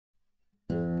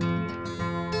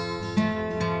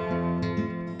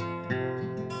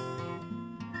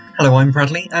Hello, I'm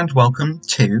Bradley and welcome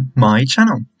to my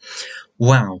channel.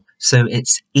 Wow, so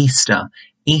it's Easter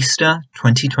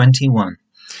 2021.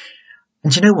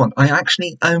 And you know what, I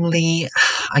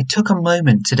took a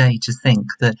moment today to think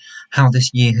that how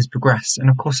this year has progressed. And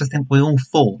of course I think we all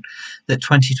thought that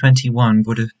 2021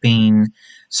 would have been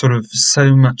sort of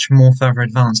so much more further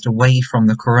advanced away from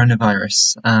the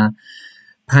coronavirus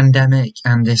pandemic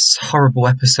and this horrible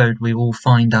episode we all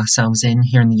find ourselves in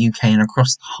here in the UK and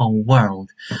across the whole world.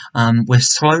 We're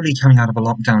slowly coming out of a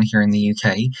lockdown here in the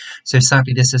UK, so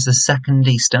sadly this is the second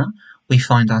Easter we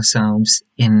find ourselves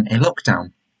in a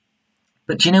lockdown.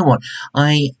 But do you know what?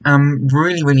 I am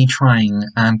really trying,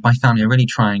 and my family are really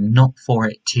trying, not for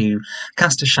it to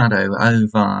cast a shadow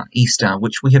over Easter,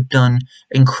 which we have done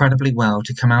incredibly well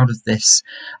to come out of this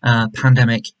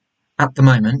pandemic at the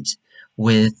moment,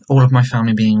 with all of my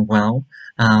family being well,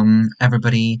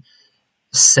 everybody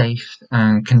safe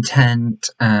and content,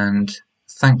 and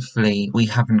thankfully we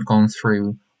haven't gone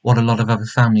through what a lot of other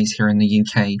families here in the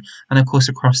UK and of course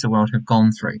across the world have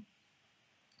gone through.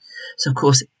 So of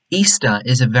course Easter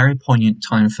is a very poignant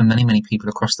time for many people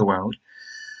across the world,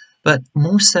 but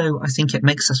more so I think it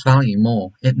makes us value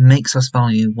more. It makes us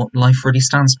value what life really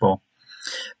stands for.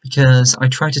 Because I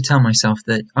try to tell myself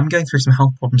that I'm going through some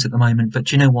health problems at the moment,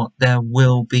 but you know what? There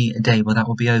will be a day where that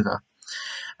will be over.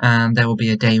 And there will be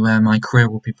a day where my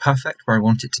career will be perfect, where I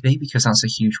want it to be, because that's a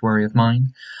huge worry of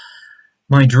mine.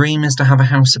 My dream is to have a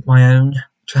house of my own,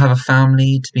 to have a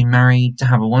family, to be married, to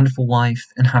have a wonderful wife,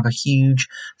 and have a huge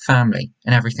family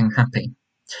and everything happy.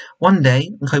 One day,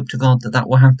 I hope to God that that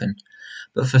will happen.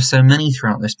 But for so many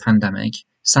throughout this pandemic,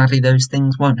 sadly those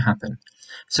things won't happen.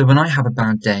 So when I have a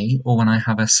bad day, or when I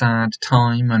have a sad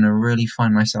time and I really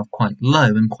find myself quite low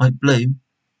and quite blue,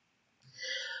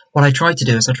 what I try to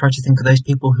do is I try to think of those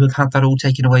people who have had that all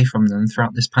taken away from them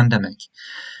throughout this pandemic.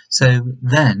 So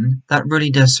then, that really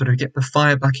does sort of get the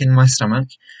fire back in my stomach,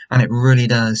 and it really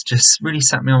does just really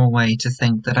set me on my way to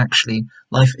think that actually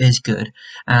life is good,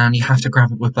 and you have to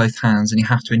grab it with both hands, and you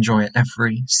have to enjoy it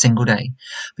every single day.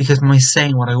 Because my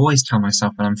saying, what I always tell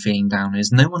myself when I'm feeling down,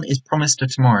 is no one is promised a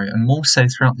tomorrow, and more so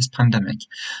throughout this pandemic.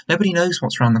 Nobody knows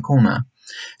what's around the corner.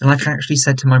 And like I actually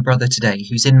said to my brother today,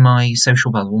 who's in my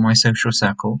social bubble, my social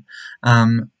circle,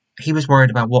 he was worried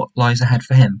about what lies ahead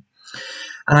for him.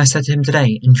 And I said to him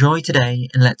today, enjoy today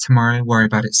and let tomorrow worry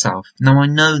about itself. Now I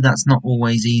know that's not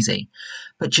always easy,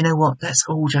 but you know what? Let's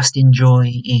all just enjoy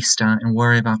Easter and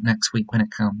worry about next week when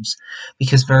it comes.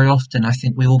 Because very often I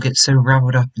think we all get so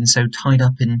raveled up and so tied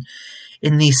up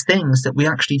in these things that we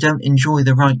actually don't enjoy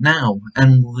the right now,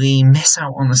 and we miss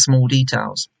out on the small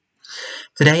details.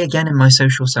 Today, again, in my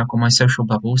social circle, my social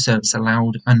bubble, so it's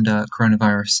allowed under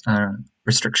coronavirus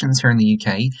restrictions here in the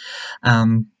UK,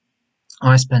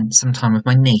 I spent some time with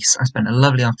my niece. I spent a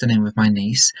lovely afternoon with my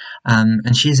niece,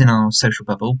 and she's in our social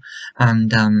bubble,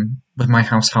 and with my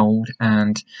household,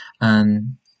 and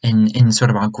in sort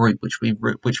of our group, which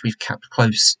we've kept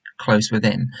close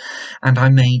within. And I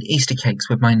made Easter cakes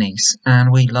with my niece,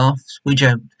 and we laughed, we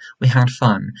joked, we had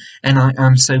fun, and I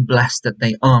am so blessed that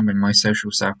they are in my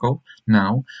social circle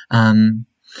now.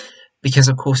 Because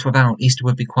of course without, Easter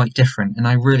would be quite different, and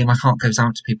my heart goes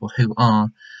out to people who are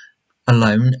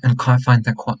alone and find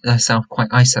themselves quite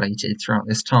isolated throughout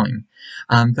this time.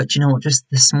 But you know what, just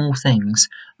the small things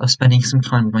of spending some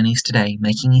time with my niece today,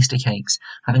 making Easter cakes,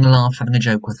 having a laugh, having a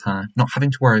joke with her, not having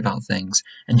to worry about things,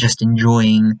 and just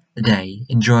enjoying the day,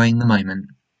 enjoying the moment,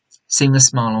 seeing the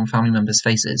smile on family members'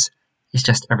 faces is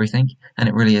just everything, and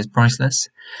it really is priceless.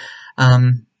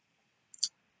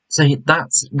 So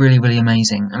that's really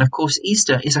amazing. And of course,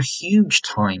 Easter is a huge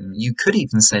time. You could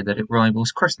even say that it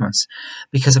rivals Christmas,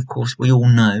 because of course we all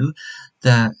know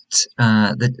that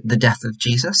the death of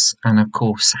Jesus, and of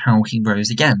course how he rose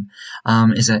again,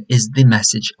 is the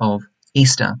message of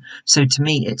Easter. So to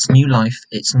me, it's new life,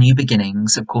 it's new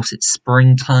beginnings. Of course, it's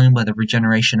springtime, where the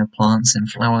regeneration of plants and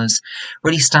flowers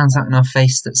really stands out in our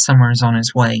face that summer is on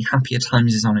its way, happier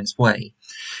times is on its way.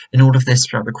 And all of this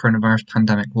throughout the coronavirus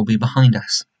pandemic will be behind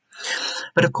us.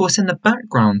 But of course, in the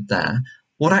background there,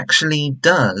 what actually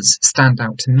does stand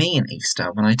out to me in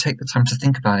Easter, when I take the time to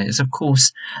think about it, is of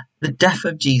course the death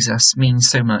of Jesus means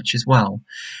so much as well.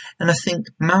 And I think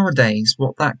nowadays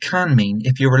what that can mean,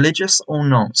 if you're religious or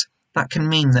not, that can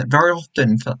mean that very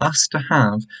often for us to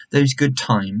have those good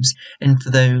times, and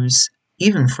for those,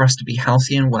 even for us to be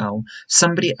healthy and well,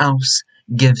 somebody else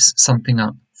gives something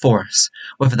up for us,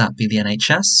 whether that be the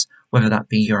NHS, whether that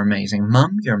be your amazing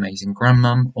mum, your amazing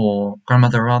grandmum, or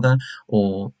grandmother rather,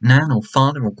 or nan, or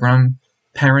father, or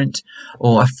grandparent,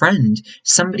 or a friend,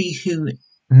 somebody who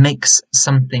makes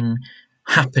something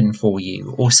happen for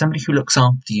you, or somebody who looks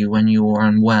after you when you're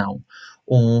unwell,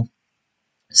 or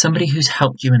somebody who's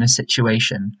helped you in a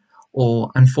situation,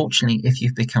 or unfortunately, if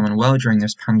you've become unwell during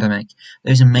this pandemic,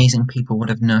 those amazing people would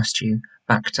have nursed you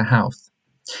back to health.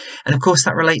 And of course,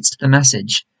 that relates to the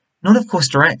message. Not, of course,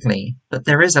 directly, but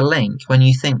there is a link when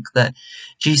you think that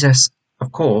Jesus,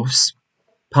 of course,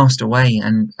 passed away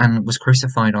and was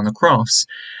crucified on the cross,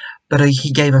 but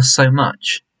he gave us so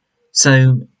much.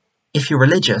 So if you're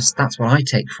religious, that's what I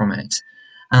take from it.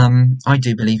 I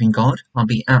do believe in God. I'll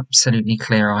be absolutely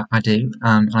clear, I do.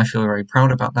 And I feel very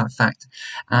proud about that fact.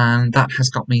 And that has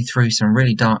got me through some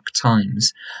really dark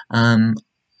times. But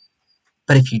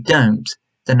if you don't,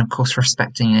 then of course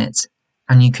respecting it,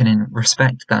 and you can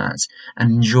respect that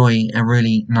and enjoy a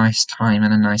really nice time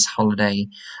and a nice holiday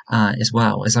as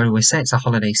well. As I always say, it's a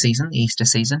holiday season, the Easter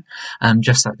season.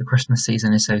 Just like the Christmas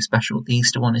season is so special, the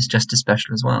Easter one is just as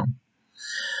special as well.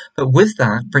 But with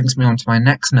that brings me on to my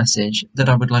next message, that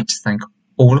I would like to thank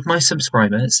all of my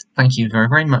subscribers. Thank you very,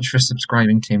 very much for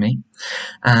subscribing to me.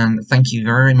 And thank you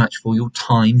very much for your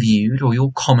time viewed, or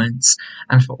your comments,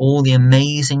 and for all the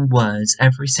amazing words,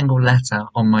 every single letter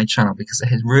on my channel, because it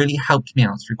has really helped me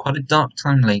out through quite a dark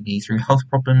time lately, through health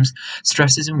problems,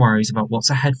 stresses and worries about what's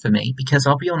ahead for me, because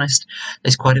I'll be honest,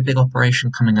 there's quite a big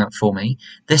operation coming up for me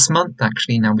this month.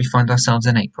 Actually, now we find ourselves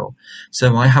in April,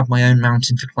 so I have my own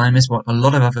mountain to climb, as what a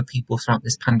lot of other people throughout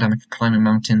this pandemic are climbing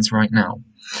mountains right now.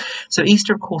 So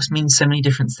Easter, of course, means so many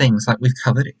different things, like we've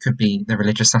covered. It could be the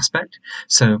religious aspect,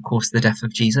 so of course the death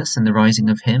of Jesus and the rising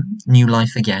of him, new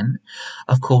life again.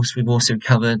 Of course, we've also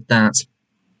covered that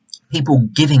people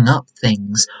giving up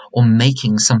things or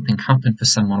making something happen for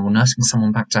someone or nursing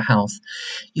someone back to health.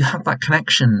 You have that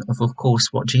connection of course,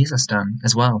 what Jesus done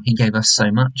as well. He gave us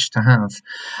so much to have.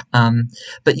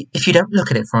 But if you don't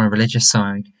look at it from a religious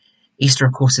side, Easter,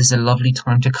 of course, is a lovely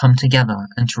time to come together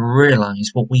and to realise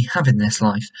what we have in this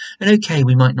life. And okay,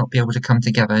 we might not be able to come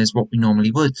together as what we normally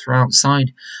would through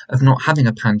outside of not having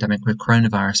a pandemic with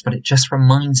coronavirus, but it just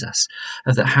reminds us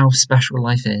of that how special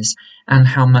life is, and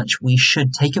how much we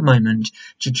should take a moment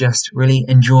to just really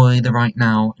enjoy the right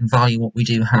now and value what we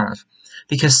do have.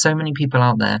 Because so many people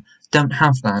out there don't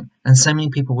have that, and so many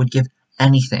people would give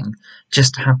anything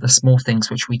just to have the small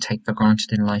things which we take for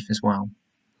granted in life as well.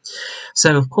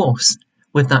 So, of course,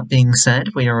 with that being said,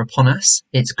 we are upon us.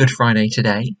 It's Good Friday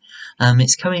today.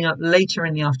 It's coming up later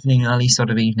in the afternoon, early sort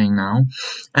of evening now.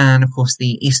 And, of course,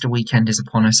 the Easter weekend is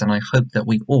upon us, and I hope that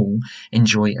we all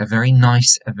enjoy a very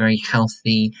nice, a very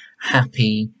healthy,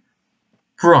 happy,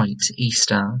 bright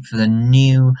Easter for the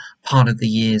new part of the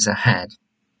years ahead.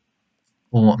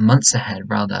 Or months ahead,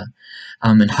 rather.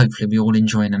 And hopefully we all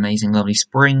enjoy an amazing, lovely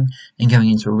spring, and going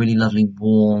into a really lovely,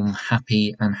 warm,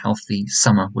 happy and healthy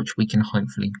summer, which we can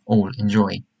hopefully all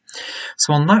enjoy.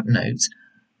 So on that note,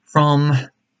 from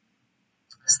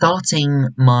starting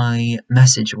my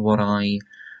message of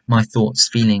my thoughts,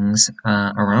 feelings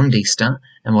around Easter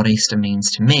and what Easter means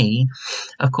to me,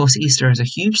 of course, Easter is a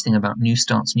huge thing about new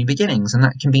starts, new beginnings, and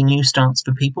that can be new starts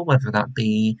for people, whether that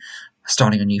be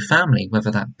starting a new family, whether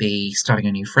that be starting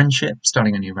a new friendship,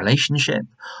 starting a new relationship,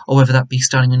 or whether that be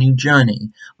starting a new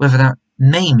journey, whether that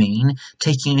may mean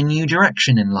taking a new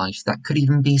direction in life, that could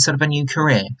even be sort of a new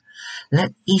career.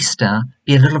 Let Easter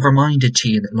be a little reminder to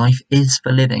you that life is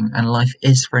for living and life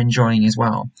is for enjoying as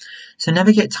well. So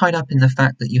never get tied up in the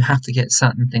fact that you have to get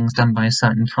certain things done by a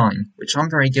certain time, which I'm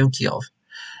very guilty of.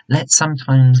 Let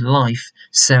sometimes life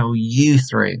sail you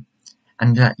through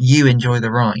and let you enjoy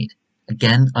the ride.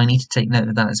 Again, I need to take note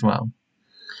of that as well.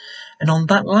 And on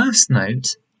that last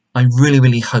note, I really,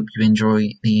 really hope you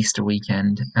enjoy the Easter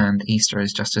weekend, and Easter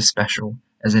is just as special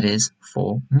as it is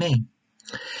for me.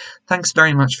 Thanks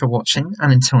very much for watching,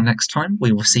 and until next time,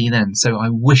 we will see you then. So I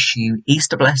wish you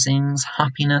Easter blessings,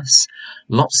 happiness,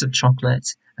 lots of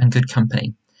chocolate, and good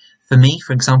company. For me,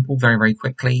 for example, very, very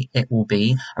quickly, it will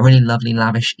be a really lovely,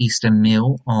 lavish Easter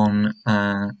meal on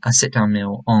a sit-down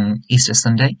meal on Easter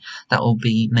Sunday. That will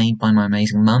be made by my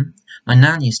amazing mum. My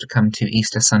nan used to come to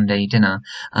Easter Sunday dinner,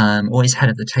 always head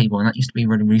of the table, and that used to be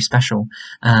really, really special.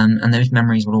 And those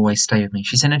memories will always stay with me.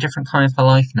 She's in a different time of her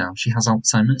life now. She has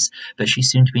Alzheimer's, but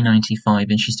she's soon to be 95,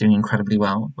 and she's doing incredibly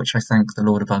well, which I thank the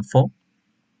Lord above for.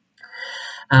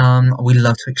 We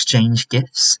love to exchange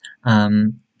gifts.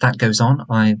 That goes on.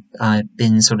 I've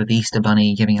been sort of the Easter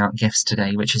bunny giving out gifts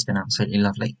today, which has been absolutely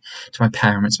lovely, to my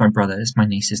parents, my brothers, my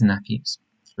nieces and nephews,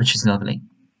 which is lovely.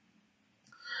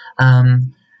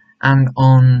 And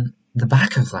on the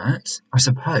back of that, I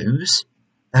suppose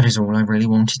that is all I really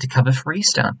wanted to cover for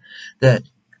Easter. And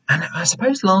I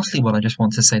suppose lastly, what I just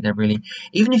want to say there, really,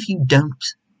 even if you don't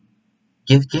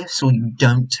give gifts, or you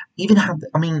don't even have,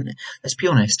 I mean, let's be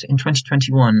honest, in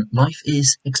 2021, life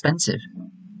is expensive.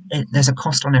 there's a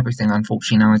cost on everything,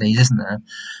 unfortunately, nowadays, isn't there?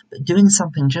 But doing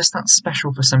something just that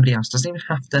special for somebody else doesn't even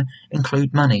have to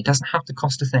include money, doesn't have to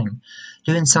cost a thing.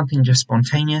 Doing something just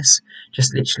spontaneous,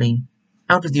 just literally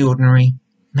out of the ordinary,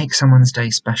 make someone's day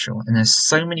special. And there's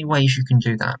so many ways you can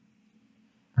do that.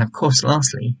 And of course,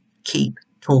 lastly, keep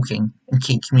talking and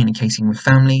keep communicating with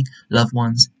family, loved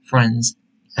ones, friends,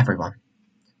 everyone.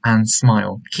 And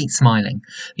smile. Keep smiling.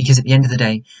 Because at the end of the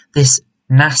day, this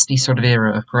nasty sort of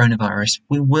era of coronavirus,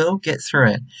 we will get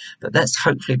through it. But let's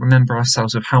hopefully remember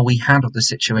ourselves of how we handled the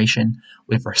situation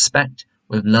with respect,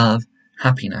 with love,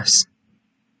 happiness.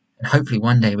 And hopefully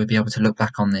one day we'll be able to look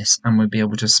back on this and we'll be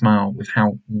able to smile with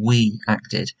how we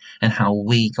acted and how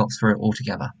we got through it all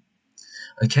together.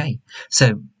 Okay,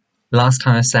 so last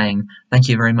time I was saying thank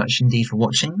you very much indeed for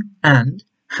watching and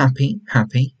happy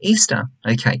Easter.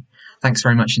 Okay, thanks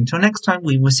very much. Until next time,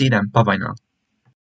 we will see you then. Bye bye now.